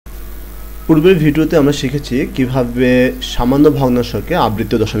পূর্বের ভিডিওতে আমরা শিখেছি কিভাবে সামান্য ভগ্নাংশকে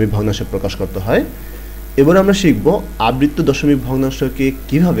আবৃত্ত দশমিক ভগ্নাংশে প্রকাশ করতে হয়। এবার আমরা শিখব আবৃত্ত দশমিক ভগ্নাংশকে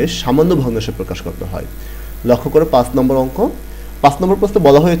কিভাবে সামান্য ভগ্নাংশে প্রকাশ করতে হয়। লক্ষ্য করো 5 নম্বর অঙ্ক। 5 নম্বর প্রশ্নে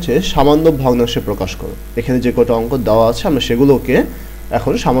বলা হয়েছে সামান্য ভগ্নাংশে প্রকাশ করো। এখানে যে কটা অঙ্ক দেওয়া আছে আমরা সেগুলোকে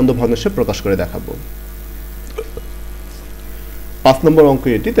এখন সামান্য ভগ্নাংশে প্রকাশ করে দেখাবো। 5 নম্বর অঙ্ক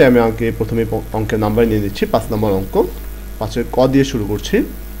এটি, তাই আমি প্রথমে অঙ্কের নাম্বার নিয়ে নিচ্ছি। 5 নম্বর অঙ্ক, 5-এর ক দিয়ে শুরু করছি।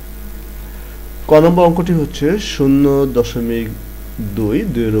 ক নম্বর অঙ্কটি হচ্ছে 0.2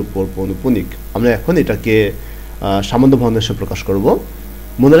 2-এর উপর পৌনঃপুনিক। আমরা এখন এটাকে সামান্য ভগ্নাংশে প্রকাশ করব।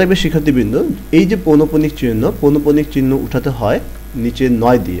 মনে রাখবে শিক্ষার্থীবৃন্দ, এই যে পৌনঃপুনিক চিহ্ন উঠাতে হয় নিচে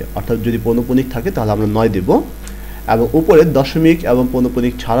 9 দিয়ে, অর্থাৎ যদি পৌনঃপুনিক থাকে তাহলে আমরা 9 দেব, এবং উপরে দশমিক এবং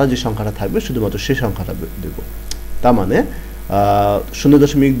পৌনঃপুনিক ছাড়া যে সংখ্যাটা থাকবে শুধুমাত্র সেই সংখ্যাটা দেব। তার মানে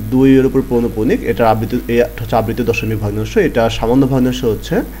 0.2 এর উপর পৌনঃপুনিক, এটা হচ্ছে আবৃত্ত দশমিক ভগ্নাংশ, এটা সামান্য ভগ্নাংশ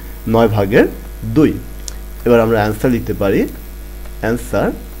হচ্ছে 9/2। এবার আমরা অ্যান্সার লিখতে পারি, অ্যান্সার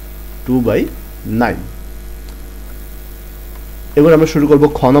 2/9। এবার আমরা শুরু করব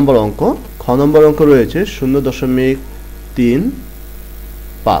খ নম্বর অঙ্ক। খ নম্বর অঙ্ক রয়েছে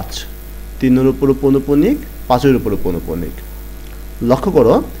 0.35, 3-এর উপর পৌনঃপুনিক, 5-এর উপর পৌনঃপুনিক। লক্ষ্য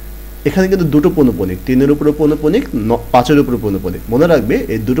করো এখানে কিন্তু দুটো পৌনঃপুনিক, 3-এর উপর পৌনঃপুনিক, 5-এর উপর পৌনঃপুনিক। মনে রাখবে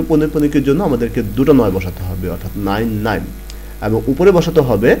এই দুটো পৌনঃপুনিকের জন্য আমাদেরকে দুটো 9 বসাতে হবে, অর্থাৎ 9 9, এবং উপরে বসাতে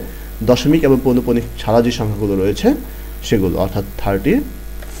হবে দশমিক এবং পৌনঃপুনিক ছাড়া যে সংখ্যাগুলো রয়েছে সেগুলো, অর্থাৎ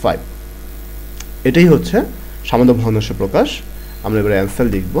 35। এটাই হচ্ছে সামান্য ভগ্নাংশ প্রকাশ। আমরা এবারে অ্যান্সার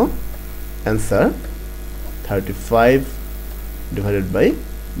লিখব, অ্যান্সার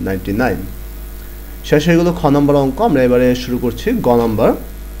 35/99। শেষ হয়ে গেল খ নম্বর অঙ্ক। আমরা এবারে শুরু করছি গ নম্বর।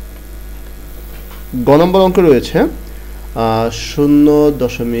 গ নম্বর অঙ্ক রয়েছে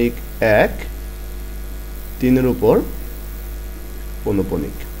 0.1 3-এর উপর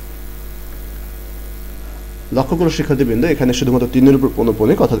পৌনঃপুনিক। লক্ষ্য করো শিক্ষার্থীবৃন্দ, এখানে শুধুমাত্র 3-এর উপর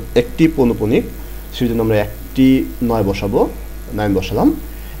পৌনঃপুনিক, অর্থাৎ একটি পৌনঃপুনিক, সেই জন্য আমরা একটি 9 বসাবো, 9 বসালাম।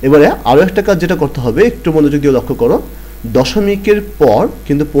 এবারে আরও একটা কাজ যেটা করতে হবে, একটু মনোযোগ দিয়ে লক্ষ্য করো, দশমিকের পর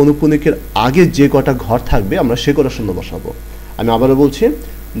কিন্তু পৌনঃপুনিকের আগে যে কটা ঘর থাকবে আমরা সে কটা শূন্য বসাবো। আমি আবারও বলছি,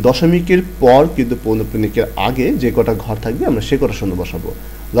 দশমিকের পর কিন্তু পৌনঃপুনিকের আগে যে কটা ঘর থাকবে আমরা সে কটা শূন্য বসাবো।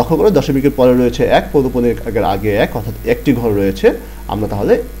 লক্ষ্য করো দশমিকের পরে রয়েছে 1, পৌনঃপুনিকের আগে 1, অর্থাৎ একটি ঘর রয়েছে, আমরা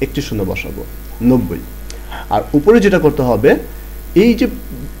তাহলে একটি শূন্য বসাবো, 90। আর উপরে যেটা করতে হবে, এই যে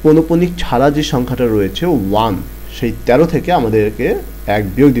পৌনঃপুনিক ছাড়া যে সংখ্যাটা রয়েছে 1, সেই 13 থেকে আমাদেরকে 1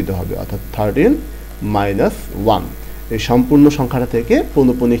 বিয়োগ দিতে হবে, অর্থাৎ 13 - 1। এই সম্পূর্ণ সংখ্যাটা থেকে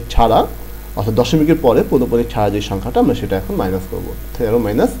পৌনঃপুনিক ছাড়া, অর্থাৎ দশমিকের পরে পৌনঃপুনিক ছাড়া যে সংখ্যাটা আমরা সেটা এখন মাইনাস করব, 13 -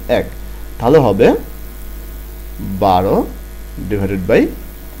 1, তাহলে হবে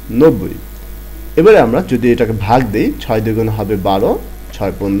 12/90। এবারে আমরা যদি এটাকে ভাগ দিই, 6 দ্বিগুণে হবে 12,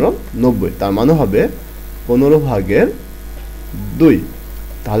 6 15 90, তার মানে হবে 15/2।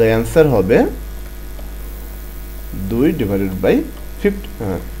 তাহলে অ্যান্সার হবে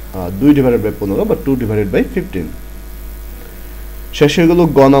 2/15 বা 2/15। শেষ হয়ে গেল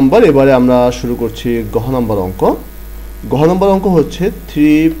গ নাম্বার। এবারে আমরা শুরু করছি গহ নম্বর অঙ্ক। গহ নম্বর অঙ্ক হচ্ছে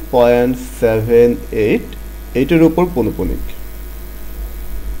 3.78, 8-এর উপর পৌনঃপুনিক।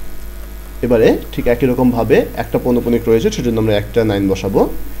 এবারে ঠিক একই রকম ভাবে একটা পৌনঃপুনিক রয়েছে, সেজন্য আমরা একটা 9 বসাবো,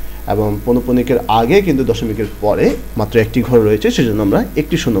 এবং পৌনঃপুনিকের আগে কিন্তু দশমিকের পরে মাত্র একটি ঘর রয়েছে, সেজন্য আমরা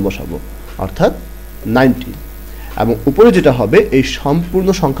একটি শূন্য বসাবো, অর্থাৎ 90। এবং উপরে যেটা হবে, এই সম্পূর্ণ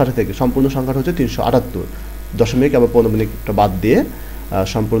সংখ্যাটা থেকে, সম্পূর্ণ সংখ্যাটা হচ্ছে 378, দশমিক এবং পৌনঃপুনিকটা বাদ দিয়ে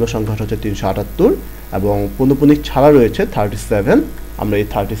সম্পূর্ণ সংখ্যাটা হচ্ছে 378, এবং পৌনঃপুনিক ছাড়া রয়েছে 37। আমরা এই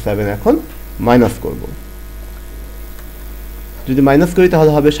 37 এখন মাইনাস করব। যদি মাইনাস করি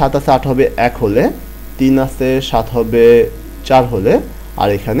তাহলে হবে 7 আছে 8 হবে 1 হলে, 3 আছে 7 হবে 4 হলে, আর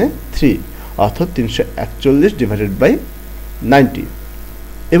এখানে 3, অর্থাৎ 341/90।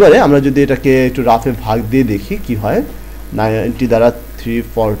 এবারে আমরা যদি এটাকে একটু রাফে ভাগ দিয়ে দেখি কি হয়। 90 দ্বারা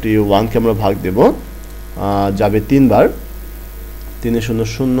 341কে আমরা ভাগ দেব, যাবে 3 বার, 3 0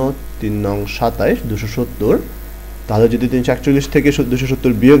 0, 3 নং 27, 270। তাহলে যদি 341 থেকে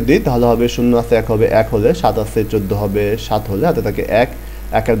 270 বিয়োগ দিই তাহলে হবে 0 আছে 1 হবে 1 হলে, 7 আছে 14 হবে 7 হলে, হাতে থাকে 1,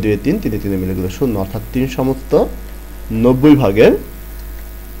 1 আর 2 3, 3 3 মিলে গেল 0, অর্থাৎ 3 সমস্ত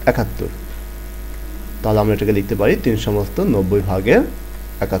 90/71। তাহলে আমরা এটাকে লিখতে পারি 3 সমস্ত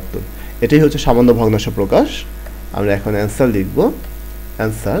 90/71। এটাই হচ্ছে সামান্য ভগ্নাংশ প্রকাশ। আমরা এখন অ্যান্সার লিখব,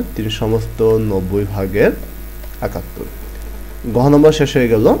 অ্যান্সার 3 সমস্ত 90/71। গহ নম্বর শেষ হয়ে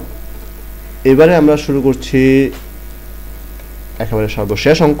গেল। এবারে আমরা শুরু করছি একেবারে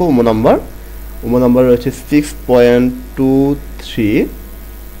সর্বশেষ অঙ্ক, উম নাম্বার। উম নাম্বার রয়েছে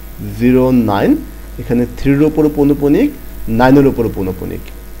 6.2309। এখানে 3-এর উপর পৌনঃপুনিক, 9-এর উপর পৌনঃপুনিক।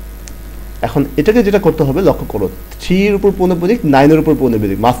 এখন এটাকে যেটা করতে হবে লক্ষ্য করো, 3 এর উপর পৌনঃপুনিক, 9 এর উপর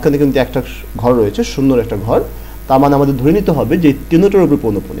পৌনঃপুনিক, মাঝখানে কিন্তু একটা ঘর রয়েছে, শূন্যর একটা ঘর, তার মানে আমাদের ধরে নিতে হবে যে তিনটার উপর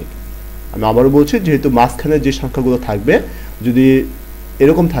পৌনঃপুনিক। আমি আবারও বলছি, যেহেতু মাঝখানে যে সংখ্যাগুলো থাকবে যদি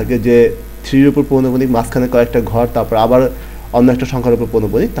এরকম থাকে যে 3 এর উপর পৌনঃপুনিক, মাঝখানে কয়েকটা ঘর, তারপর আবার অন্য একটা সংখ্যার উপর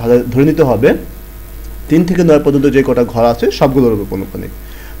পৌনঃপুনিক, তাহলে ধরে নিতে হবে 3 থেকে 9 পর্যন্ত যে কটা ঘর আছে সবগুলোর উপর পৌনঃপুনিক।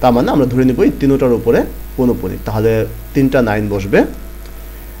 তার মানে আমরা ধরে নিব এই তিনটার উপরে পৌনঃপুনিক, তাহলে 3টা 9 বসবে।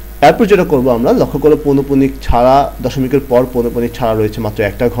 এরপর যেটা করব আমরা, লক্ষ্য করো পৌনঃপুনিক ছাড়া, দশমিকের পর পৌনঃপুনিক ছাড়া রয়েছে মাত্র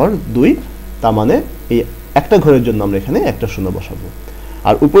একটা ঘর 2, তার মানে এই একটা ঘরের জন্য আমরা এখানে একটা শূন্য বসাবো।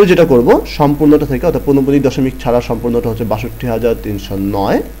 আর উপরে যেটা করব সম্পূর্ণটা থেকে, অর্থাৎ পৌনঃপুনিক দশমিক ছাড়া সম্পূর্ণটা হচ্ছে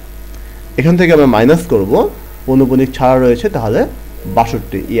 ৬২,৩০৯, এখান থেকে আমরা মাইনাস করব পৌনঃপুনিক ছাড়া রয়েছে, তাহলে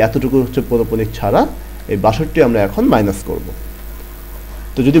 ৬২, এই এতটুকু হচ্ছে পৌনঃপুনিক ছাড়া, এই ৬২ আমরা এখন মাইনাস করব।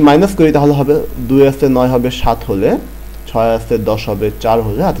 তো যদি মাইনাস করি তাহলে হবে 2 আছে 9 হবে 7 হলে, 6 আছে 10 হবে 4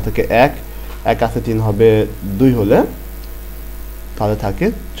 হলে, হাতে থেকে 1 আছে 3 হবে 2 হলে, তাহলে থাকে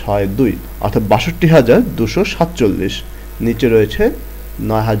 6 2, অর্থাৎ ৬২,২৪৭। নিচে রয়েছে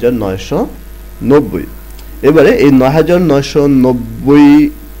 ৯,৯৯০। এবারে এই ৯,৯৯০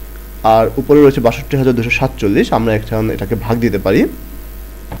 আর উপরে রয়েছে ৬২,২৪৭, আমরা এখন এটাকে ভাগ দিতে পারি।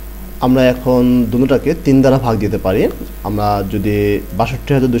 আমরা এখন দুটোটাকে 3 দ্বারা ভাগ দিতে পারি। আমরা যদি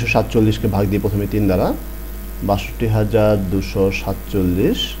 ৬২,২৪৭কে ভাগ দিই প্রথমে 3 দ্বারা,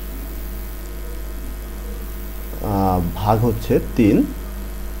 ৬২,২৪৭ ভাগ হচ্ছে 3,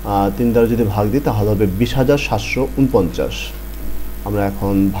 3 দ্বারা যদি ভাগ দিই তাহলে হবে ২০,৭৪৯। আমরা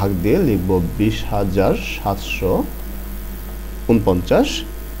এখন ভাগ দিয়ে লিখব ২০,৭৪৯।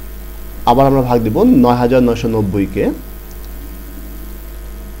 আবার আমরা ভাগ দিব ৯,৯৯০কে,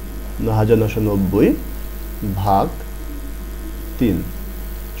 ৯,৯৯০ ভাগ 3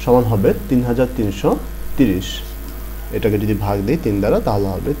 সমান হবে ৩,৩৩০। এটাকে যদি ভাগ দিই 3 দ্বারা তাহলে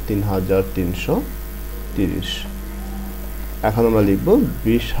হবে ৩,৩৩০। এখন আমরা লিখব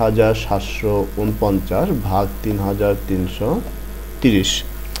 ২০,৭৪৯ ভাগ ৩,৩৩০।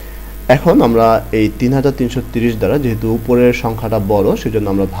 এখন আমরা এই ৩,৩৩০ দ্বারা, যেহেতু উপরের সংখ্যাটা বড় সেজন্য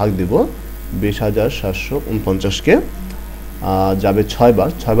আমরা ভাগ দিব ২০,৭৪৯কে, যাবে 6 বার,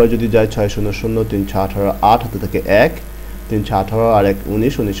 6 বার যদি যায় 6 0 0, 3 6 18 8, হাতে থেকে 1, 3 6 18 আর 1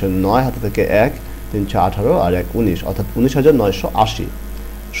 19, 19 9, হাতে থেকে 1, 3 6 18 আর 1 19, অর্থাৎ 19,980।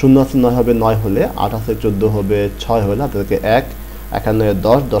 0 আছে 9 হবে 9 হলে, 8 আছে 14 হবে 6 হলে, হাতে থেকে 1, 51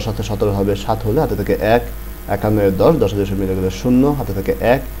 10, 10 আছে 17 হবে 7 হলে, হাতে থেকে 1, 51 10, 10 10 মিলে গেলে 0, হাতে থেকে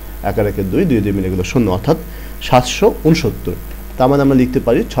 1, 1 আর 1 2, 2 2 মিলে গেলে 0, অর্থাৎ 769। তার মানে আমরা লিখতে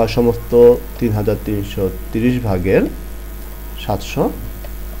পারি 6 সমস্ত 3,330 ভাগের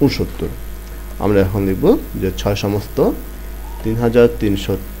 769। আমরা এখন লিখব যে 6 সমস্ত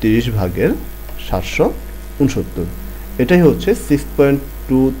 3,330 ভাগের 769। এটাই হচ্ছে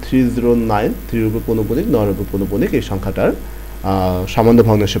 6.2309, 3 উপর পৌনঃপুনিক, 9 উপর পৌনঃপুনিক এই সংখ্যাটার সামান্য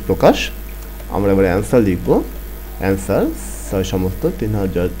ভগ্নাংশে প্রকাশ। আমরা এবার অ্যান্সার লিখব। অ্যান্সার 6 সমস্ত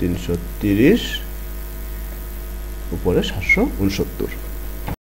 3,330 উপরে 769।